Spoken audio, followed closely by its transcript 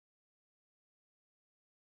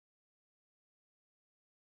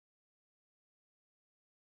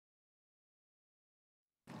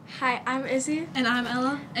Hi, I'm Izzy. And I'm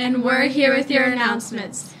Ella. And we're here with your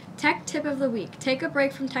announcements. Tech Tip of the Week. Take a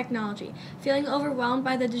break from technology. Feeling overwhelmed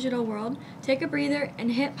by the digital world? Take a breather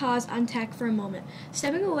and hit pause on tech for a moment.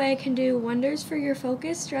 Stepping away can do wonders for your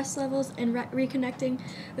focus, stress levels, and reconnecting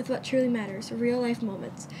with what truly matters, real-life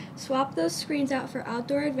moments. Swap those screens out for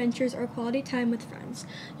outdoor adventures or quality time with friends.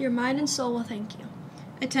 Your mind and soul will thank you.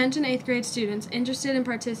 Attention 8th grade students interested in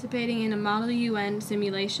participating in a Model UN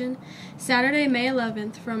simulation, Saturday, May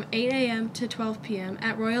 11th from 8 a.m. to 12 p.m.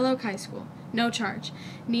 at Royal Oak High School. No charge.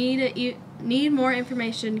 Need more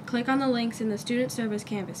information? Click on the links in the Student Service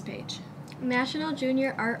Canvas page. National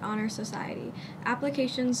Junior Art Honor Society.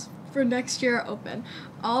 Applications for next year are open.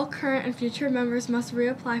 All current and future members must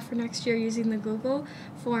reapply for next year using the Google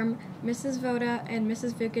form. Mrs. Voda and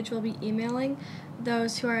Mrs. Vikage will be emailing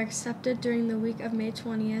those who are accepted during the week of May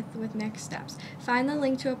 20th with next steps. Find the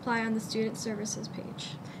link to apply on the Student Services page.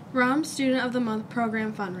 ROMS Student of the Month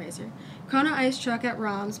Program Fundraiser. Kona Ice Truck at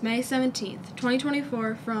ROMS, May 17th,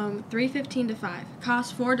 2024 from 3:15 to 5.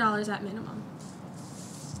 Cost $4 at minimum.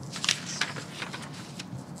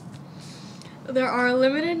 There are a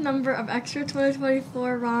limited number of extra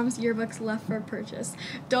 2024 ROMS yearbooks left for purchase.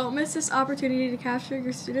 Don't miss this opportunity to capture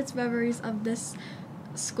your students' memories of this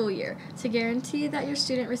school year. To guarantee that your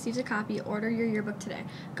student receives a copy, order your yearbook today.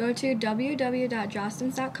 Go to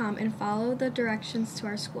www.jostens.com and follow the directions to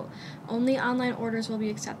our school. Only online orders will be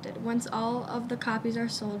accepted. Once all of the copies are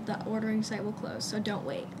sold, the ordering site will close, so don't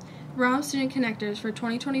wait. ROMS Student Connectors for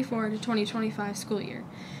 2024 to 2025 school year.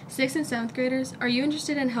 6th and 7th graders, are you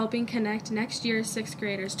interested in helping connect next year's 6th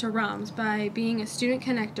graders to ROMS by being a student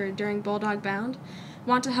connector during Bulldog Bound?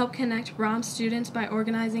 Want to help connect ROMS students by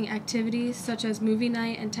organizing activities such as movie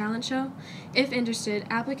night and talent show? If interested,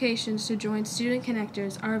 applications to join Student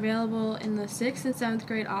Connectors are available in the 6th and 7th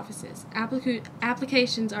grade offices.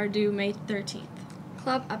 Applications are due May 13th.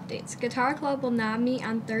 Club updates. Guitar Club will now meet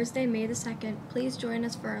on Thursday, May the 2nd. Please join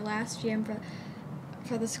us for our last jam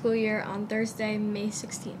for the school year on Thursday, May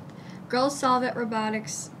 16th. Girls Solve It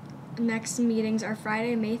Robotics next meetings are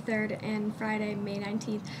Friday, May 3rd and Friday, May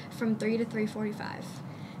 19th from 3 to 3:45.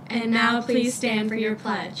 And now please stand for your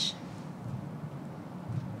pledge.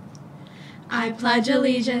 I pledge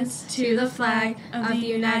allegiance to the flag of the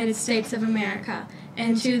United States of America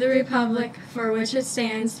and to the republic for which it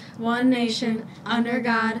stands, one nation, under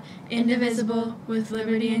God, indivisible, with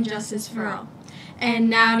liberty and justice for all. And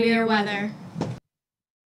now to your weather.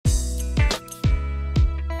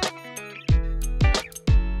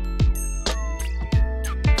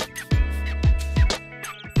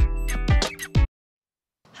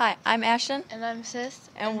 Hi, I'm Ashton. And I'm Sis.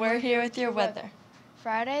 And we're here with your weather.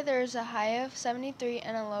 Friday, there's a high of 73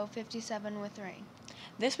 and a low 57 with rain.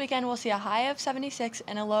 This weekend, we'll see a high of 76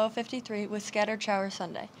 and a low of 53 with scattered showers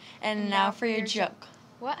Sunday. And now for your joke.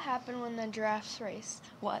 What happened when the giraffes raced?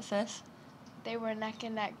 What, Sis? They were neck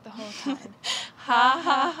and neck the whole time. Ha,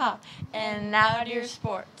 ha, ha. And now to your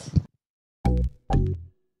sports.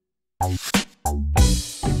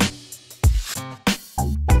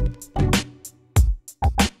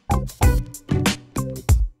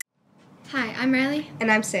 Hi, I'm Riley.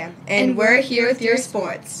 And I'm Sam. And we're here with your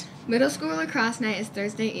sports. Middle school lacrosse night is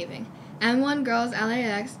Thursday evening. M1 Girls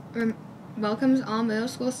LAX welcomes all middle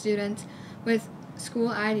school students with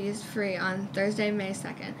school IDs free on Thursday, May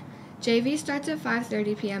 2nd. JV starts at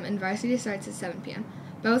 5:30 p.m. and varsity starts at 7 p.m.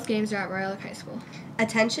 Both games are at Royal Oak High School.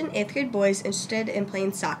 Attention 8th grade boys interested in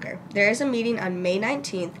playing soccer. There is a meeting on May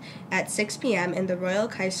 19th at 6 p.m. in the Royal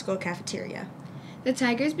Oak High School cafeteria. The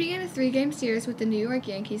Tigers begin a 3-game series with the New York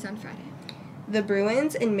Yankees on Friday. The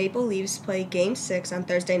Bruins and Maple Leafs play Game 6 on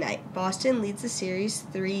Thursday night. Boston leads the series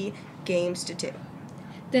 3-2.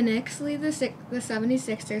 The Knicks lead the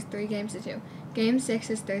 76ers 3-2. Game 6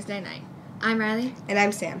 is Thursday night. I'm Riley. And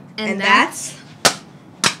I'm Sam. And that's...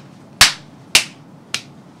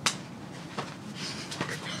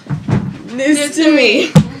 News to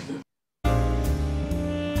me.